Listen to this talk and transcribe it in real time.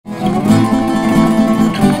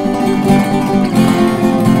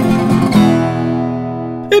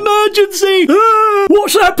emergency!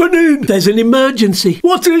 What's happening? There's an emergency.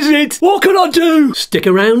 What is it? What can I do? Stick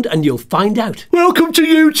around and you'll find out. Welcome to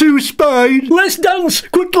YouTooSpain. Let's dance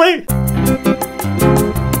quickly.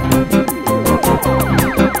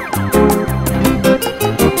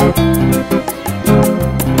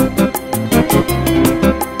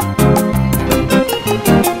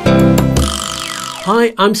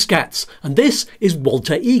 Hi, I'm Skatz, and this is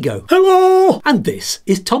Walter Ego. Hello! And this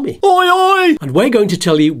is Tommy. Oi, oi! And we're going to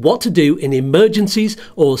tell you what to do in emergencies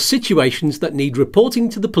or situations that need reporting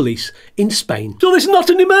to the police in Spain. So it's not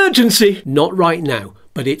an emergency? Not right now,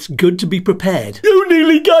 but it's good to be prepared. You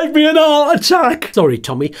nearly gave me an heart attack! Sorry,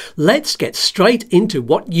 Tommy. Let's get straight into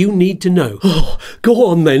what you need to know. Oh, go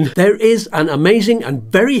on then. There is an amazing and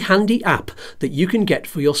very handy app that you can get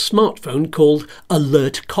for your smartphone called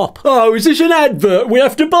AlertCop. Oh, is this an advert? We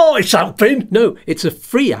have to buy something? No, it's a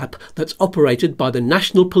free app that's operated by the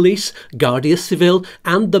National Police, Guardia Civil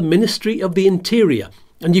and the Ministry of the Interior.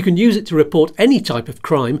 And you can use it to report any type of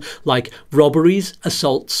crime like robberies,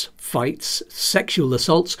 assaults, fights, sexual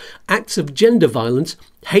assaults, acts of gender violence,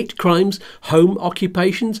 hate crimes, home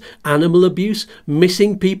occupations, animal abuse,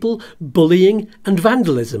 missing people, bullying and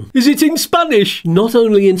vandalism. Is it in Spanish? Not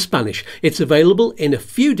only in Spanish, it's available in a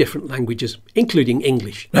few different languages, including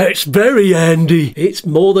English. That's very handy. It's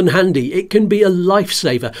more than handy, it can be a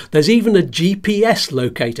lifesaver. There's even a GPS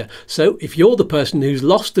locator, so if you're the person who's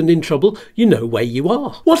lost and in trouble, you know where you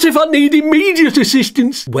are. What if I need immediate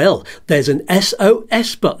assistance? Well, there's an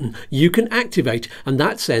SOS button you can activate, and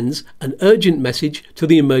that sends an urgent message to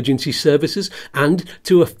the emergency services and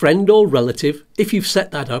to a friend or relative if you've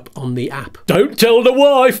set that up on the app. Don't tell the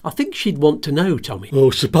wife! I think she'd want to know, Tommy.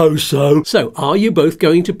 Oh, suppose so. So, are you both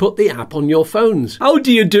going to put the app on your phones? How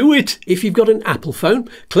do you do it? If you've got an Apple phone,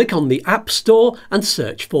 click on the App Store and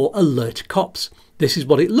search for AlertCops. This is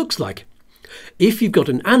what it looks like. If you've got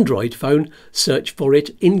an Android phone, search for it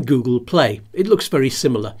in Google Play. It looks very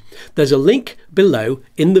similar. There's a link below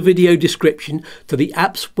in the video description to the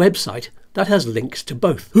app's website that has links to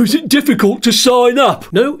both. Is it difficult to sign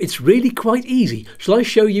up? No, it's really quite easy. Shall I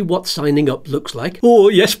show you what signing up looks like? Oh,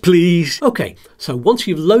 yes, please. Okay, so once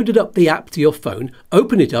you've loaded up the app to your phone,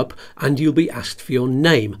 open it up and you'll be asked for your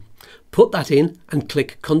name. Put that in and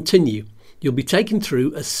click Continue. You'll be taken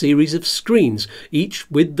through a series of screens, each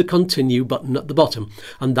with the Continue button at the bottom,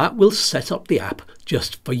 and that will set up the app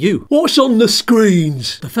just for you. What's on the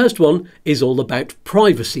screens? The first one is all about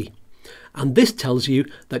privacy, and this tells you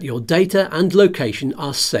that your data and location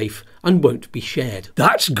are safe and won't be shared.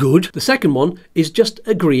 That's good. The second one is just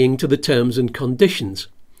agreeing to the terms and conditions.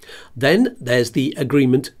 Then there's the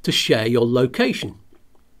agreement to share your location.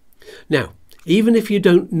 Now, even if you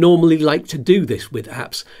don't normally like to do this with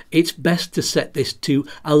apps, it's best to set this to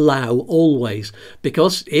allow always,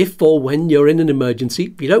 because if or when you're in an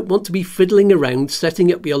emergency, you don't want to be fiddling around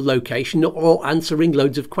setting up your location or answering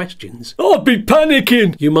loads of questions. I'd be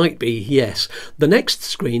panicking! You might be, yes. The next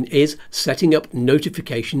screen is setting up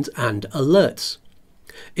notifications and alerts.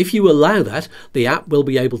 If you allow that, the app will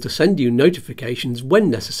be able to send you notifications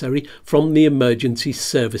when necessary from the emergency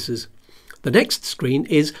services. The next screen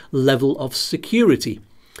is level of security.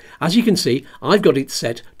 As you can see, I've got it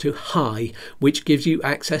set to high, which gives you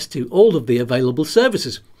access to all of the available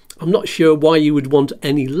services. I'm not sure why you would want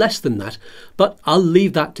any less than that, but I'll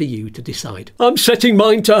leave that to you to decide. I'm setting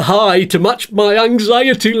mine to high to match my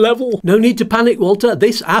anxiety level. No need to panic, Walter.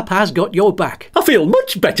 This app has got your back. I feel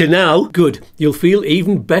much better now. Good. You'll feel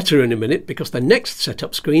even better in a minute because the next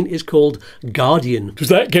setup screen is called Guardian. Does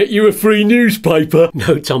that get you a free newspaper?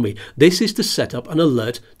 No, Tommy. This is to set up an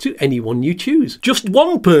alert to anyone you choose. Just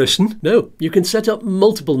one person? No, you can set up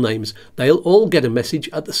multiple names. They'll all get a message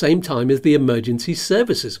at the same time as the emergency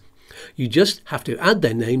services. You just have to add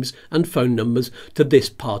their names and phone numbers to this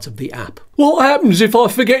part of the app. What happens if I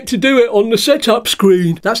forget to do it on the setup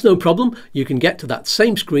screen? That's no problem. You can get to that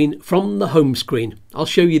same screen from the home screen. I'll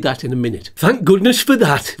show you that in a minute. Thank goodness for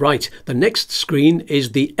that. Right, the next screen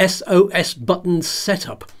is the SOS button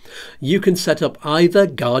setup. You can set up either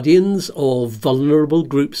guardians or vulnerable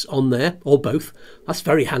groups on there, or both. That's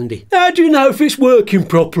very handy. How do you know if it's working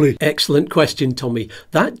properly? Excellent question, Tommy.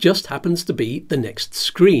 That just happens to be the next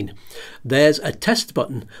screen. There's a test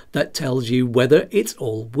button that tells you whether it's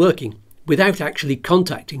all working, without actually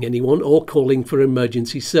contacting anyone or calling for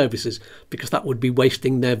emergency services, because that would be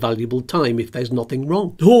wasting their valuable time if there's nothing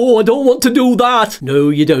wrong. Oh, I don't want to do that. No,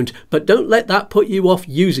 you don't. But don't let that put you off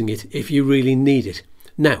using it if you really need it.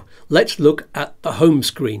 Now, let's look at the home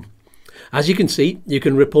screen. As you can see, you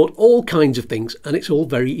can report all kinds of things and it's all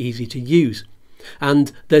very easy to use.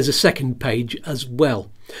 And there's a second page as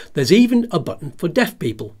well. There's even a button for deaf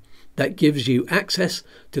people. that gives you access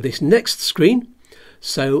to this next screen,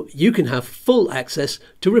 so you can have full access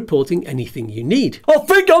to reporting anything you need. I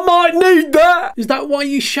think I might need that. Is that why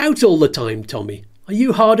you shout all the time, Tommy? Are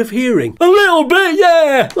you hard of hearing? A little bit,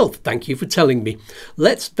 yeah. Well, thank you for telling me.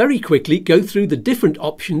 Let's very quickly go through the different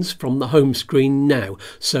options from the home screen now,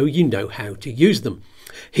 so you know how to use them.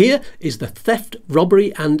 Here is the theft,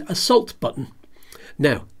 robbery and assault button.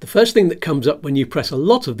 Now, the first thing that comes up when you press a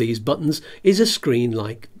lot of these buttons is a screen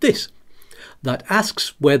like this that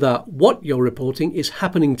asks whether what you're reporting is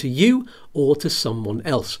happening to you or to someone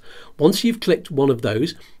else. Once you've clicked one of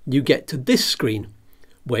those, you get to this screen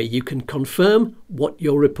where you can confirm what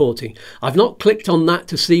you're reporting. I've not clicked on that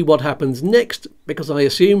to see what happens next because I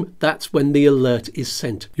assume that's when the alert is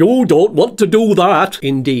sent. You don't want to do that.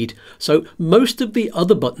 Indeed. So most of the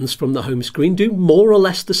other buttons from the home screen do more or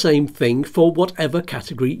less the same thing for whatever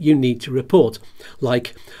category you need to report,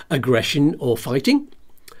 like aggression or fighting,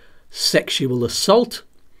 sexual assault,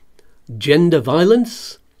 gender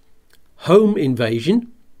violence, home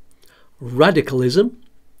invasion, radicalism,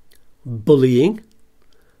 bullying,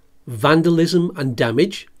 vandalism and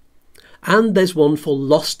damage, and there's one for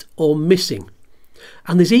lost or missing.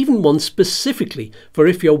 And there's even one specifically for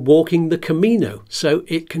if you're walking the Camino, so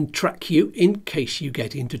it can track you in case you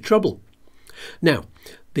get into trouble. Now,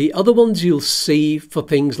 the other ones you'll see for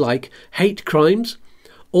things like hate crimes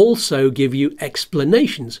also give you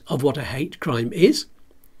explanations of what a hate crime is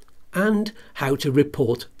and how to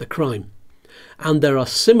report the crime. And there are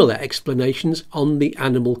similar explanations on the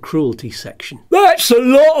animal cruelty section. That's a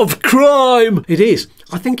lot of crime! It is.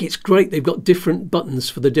 I think it's great they've got different buttons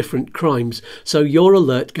for the different crimes, so your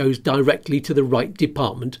alert goes directly to the right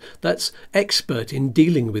department that's expert in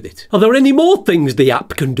dealing with it. Are there any more things the app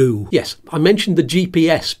can do? Yes, I mentioned the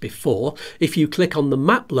GPS before. If you click on the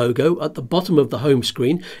map logo at the bottom of the home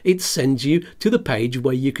screen, it sends you to the page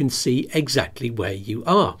where you can see exactly where you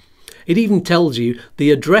are. It even tells you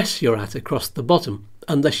the address you're at across the bottom,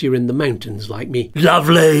 unless you're in the mountains like me.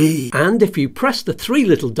 Lovely! And if you press the three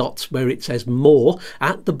little dots where it says More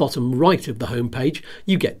at the bottom right of the home page,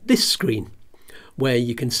 you get this screen, where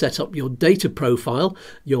you can set up your data profile,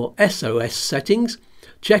 your SOS settings,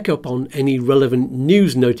 check up on any relevant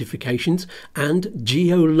news notifications and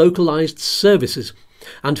geo-localized services.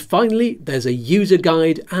 And finally, there's a user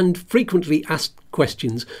guide and frequently asked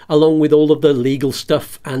questions, along with all of the legal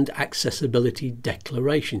stuff and accessibility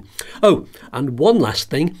declaration. Oh, and one last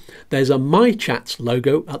thing, there's a My Chats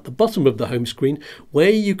logo at the bottom of the home screen where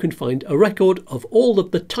you can find a record of all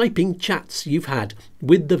of the typing chats you've had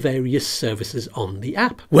with the various services on the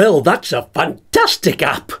app. Well, that's a fantastic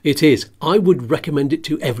app! It is. I would recommend it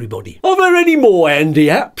to everybody. Are there any more handy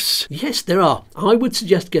apps? Yes, there are. I would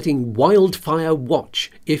suggest getting Wildfire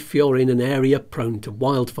Watch if you're in an area prone to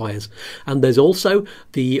wildfires. And there's also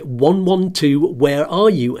the 112 Where Are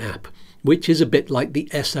You app, which is a bit like the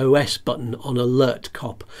SOS button on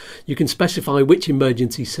AlertCop. You can specify which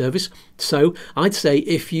emergency service, so I'd say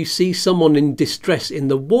if you see someone in distress in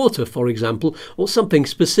the water, for example, or something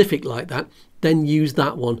specific like that, then use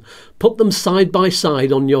that one. Put them side by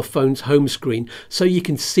side on your phone's home screen so you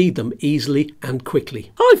can see them easily and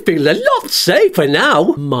quickly. I feel a lot safer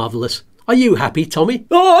now. Marvellous. Are you happy, Tommy?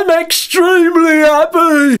 I'm extremely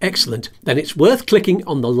happy! Excellent. Then it's worth clicking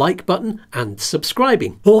on the like button and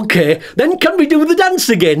subscribing. OK, then can we do the dance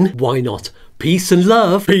again? Why not? Peace and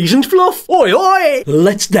love. Peace and fluff. Oi, oi!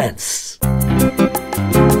 Let's dance.